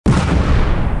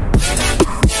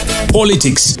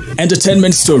politics,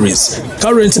 entertainment stories,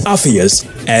 current affairs,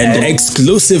 and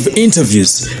exclusive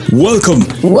interviews. Welcome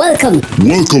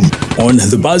on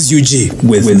The Buzz UG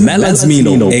with Melads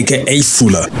aka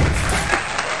Fuller.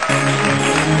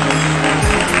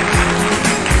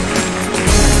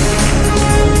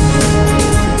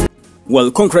 Well,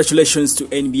 congratulations to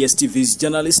NBS TV's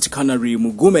journalist Kanari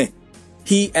Mugume.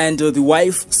 He and the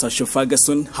wife, Sasha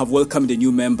Ferguson, have welcomed a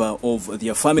new member of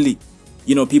their family.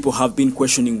 You know, people have been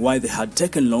questioning why they had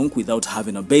taken long without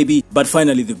having a baby, but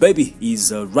finally the baby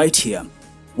is right here.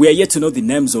 We are yet to know the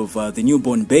names of the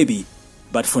newborn baby,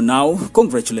 but for now,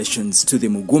 congratulations to the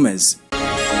Mugumes.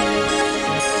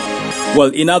 Well,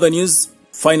 in other news,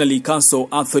 finally, Counsel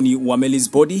Anthony Wameli's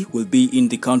body will be in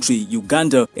the country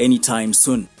Uganda anytime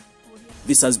soon.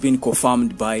 This has been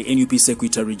confirmed by NUP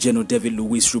Secretary General David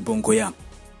Louis Rubongoya.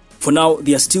 For now,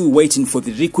 they are still waiting for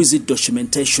the requisite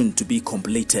documentation to be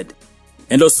completed.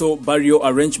 And also, burial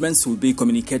arrangements will be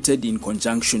communicated in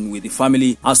conjunction with the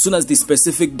family as soon as the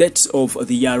specific date of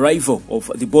the arrival of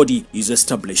the body is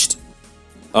established.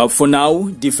 For now,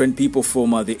 different people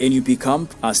from the NUP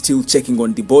camp are still checking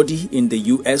on the body in the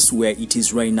US where it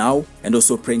is right now, and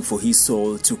also praying for his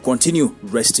soul to continue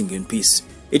resting in peace.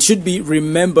 It should be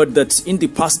remembered that in the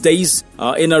past days,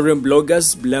 NRM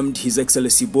bloggers blamed His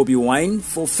Excellency Bobi Wine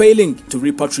for failing to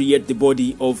repatriate the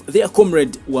body of their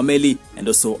comrade Wameli, and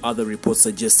also other reports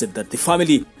suggested that the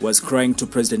family was crying to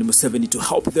President Museveni to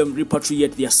help them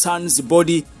repatriate their son's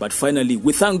body. But finally,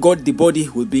 we thank God the body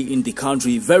will be in the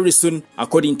country very soon,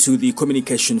 according to the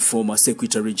Communication former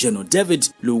Secretary General David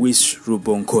Louis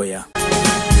Rubongoya.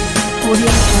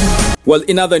 Well,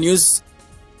 in other news,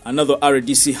 another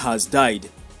RDC has died.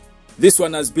 This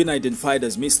one has been identified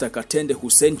as Mr. Katende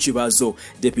Hussein Chibazo,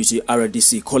 Deputy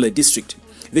RDC Kole District.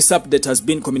 This update has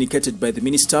been communicated by the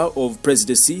Minister of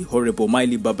Presidency, Honorable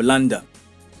Miley Babalanda.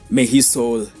 May his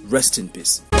soul rest in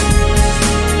peace.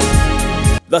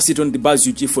 That's it on the Buzz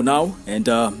UG for now, and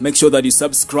make sure that you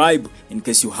subscribe in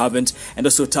case you haven't, and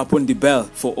also tap on the bell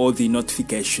for all the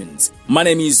notifications. My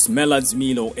name is Melads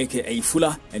aka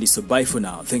Fuller, and it's a bye for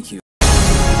now. Thank you.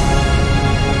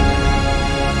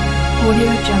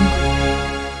 Audio Jungle.